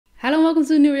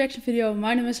welcome to a new reaction video.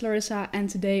 My name is Larissa and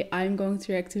today I'm going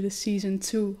to react to the season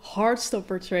 2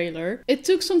 Heartstopper trailer. It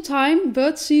took some time,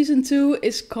 but season 2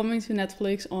 is coming to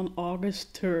Netflix on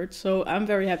August 3rd, so I'm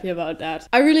very happy about that.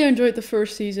 I really enjoyed the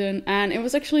first season and it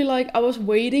was actually like I was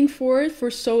waiting for it for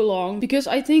so long because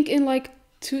I think in like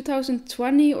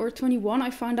 2020 or 21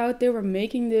 I found out they were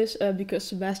making this because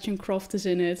Sebastian Croft is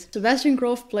in it. Sebastian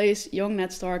Croft plays young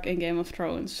Ned Stark in Game of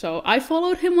Thrones. So I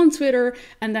followed him on Twitter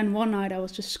and then one night I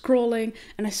was just scrolling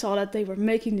and I saw that they were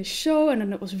making this show and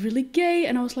then it was really gay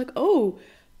and I was like, oh,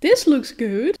 this looks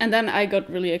good. And then I got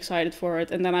really excited for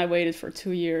it and then I waited for 2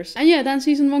 years. And yeah, then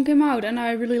season 1 came out and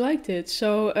I really liked it.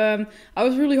 So I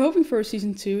was really hoping for a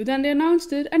season 2. Then they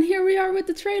announced it and here we are with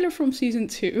the trailer from season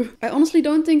 2. I honestly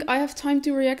don't think I have time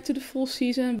to react to the full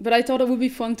season, but I thought it would be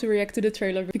fun to react to the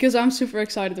trailer because I'm super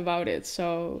excited about it.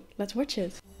 So let's watch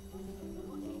it.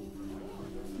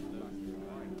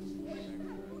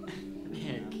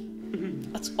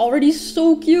 That's already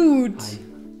so cute.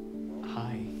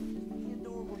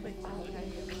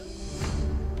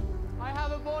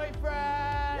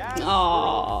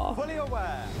 Aww. Fully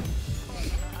aware.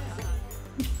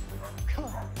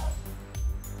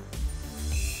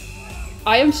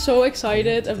 I am so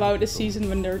excited about a season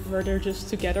where they're just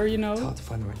together, you know. It's hard to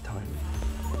find the right time.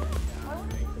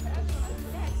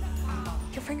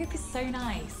 Your friend group is so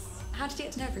nice. How did you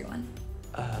get to know everyone?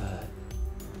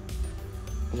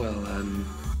 Well,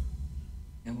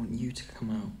 I want you to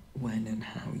come out when and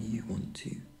how you want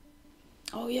to.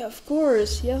 Oh yeah, of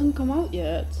course. He hasn't come out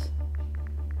yet.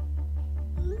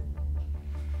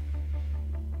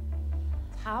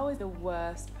 How is the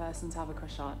worst person to have a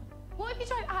crush on? What if you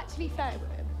don't actually flirt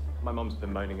with him? My mum's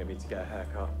been moaning at me to get a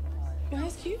haircut. Yeah,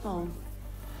 he's cute, Mom.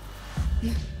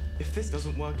 If this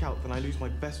doesn't work out, then I lose my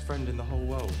best friend in the whole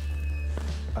world.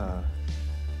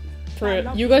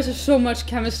 You guys have so much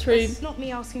chemistry. It's not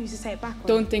me asking you to say it backwards.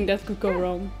 Don't think that could go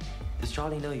wrong. Does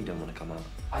Charlie know you don't want to come out?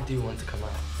 I do want to come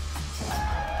out.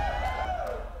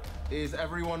 Is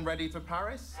everyone ready for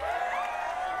Paris?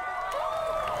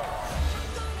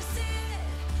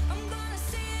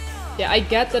 Yeah, I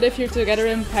get that if you're together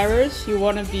in Paris, you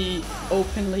want to be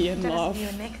openly in love. You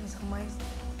and Nick in some ways.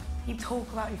 You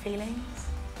talk about your feelings.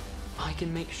 I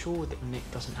can make sure that Nick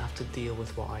doesn't have to deal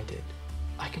with what I did.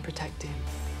 I can protect him.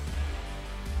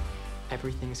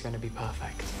 Everything's going to be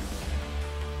perfect.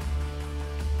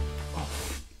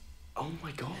 Oh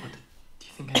my god. Do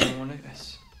you think anyone will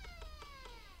notice?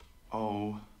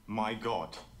 Oh my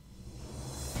god.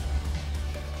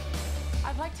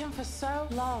 I've liked him for so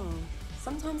long.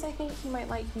 Sometimes I think he might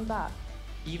like me back.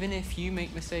 Even if you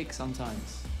make mistakes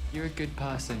sometimes, you're a good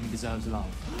person who deserves love.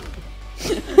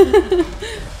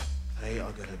 They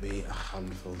are going to be a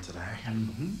handful today.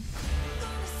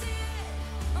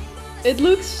 It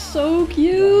looks so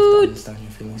cute. You don't have to understand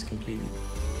your feelings completely.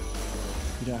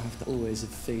 You don't have to always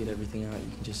have figured everything out. You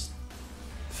can just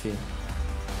feel.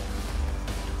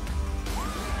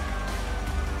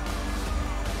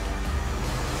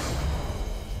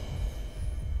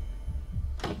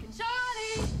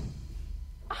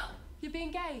 You're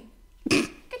being gay. Good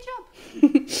job.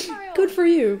 Carry on. Good for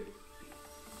you.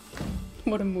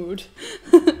 What a mood.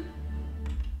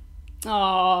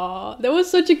 Aww, that was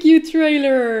such a cute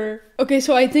trailer. Okay,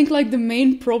 so I think like the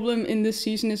main problem in this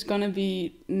season is gonna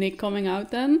be Nick coming out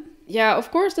then. Yeah,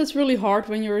 of course that's really hard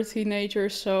when you're a teenager,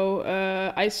 so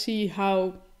I see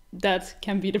how that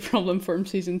can be the problem for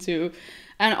season 2.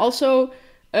 And also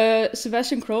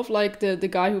Sebastian Croft, like the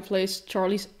guy who plays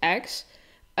Charlie's ex,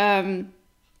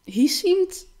 he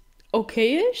seemed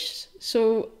okay-ish,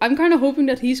 so I'm kind of hoping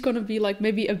that he's gonna be like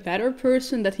maybe a better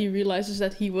person, that he realizes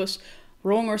that he was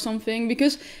wrong or something,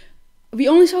 because we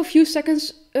only saw a few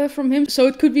seconds from him, so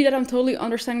it could be that I'm totally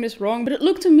understanding this wrong, but it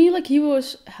looked to me like he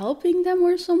was helping them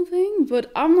or something,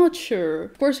 but I'm not sure.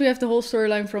 Of course we have the whole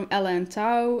storyline from Ella and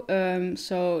Tao,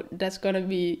 so that's gonna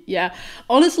be, yeah.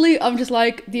 Honestly, I'm just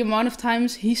like, the amount of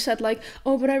times he said like,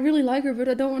 oh, but I really like her, but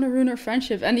I don't want to ruin her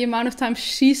friendship, and the amount of times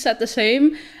she said the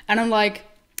same, and I'm like,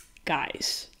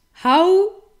 guys,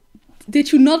 how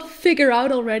did you not figure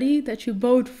out already that you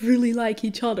both really like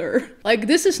each other? Like,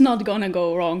 this is not gonna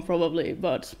go wrong probably,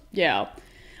 but yeah.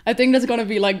 I think that's gonna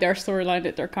be like their storyline,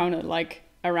 that they're kind of like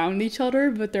around each other,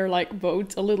 but they're like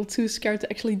both a little too scared to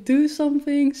actually do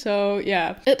something. So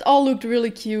yeah, it all looked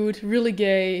really cute, really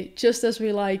gay, just as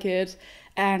we like it.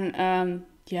 And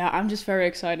yeah, I'm just very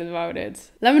excited about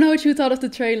it. Let me know what you thought of the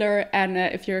trailer and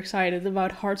if you're excited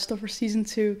about Heartstopper Season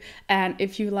 2. And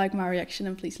if you like my reaction,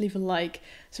 then please leave a like,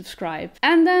 subscribe.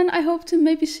 And then I hope to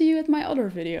maybe see you at my other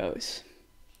videos.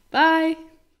 Bye!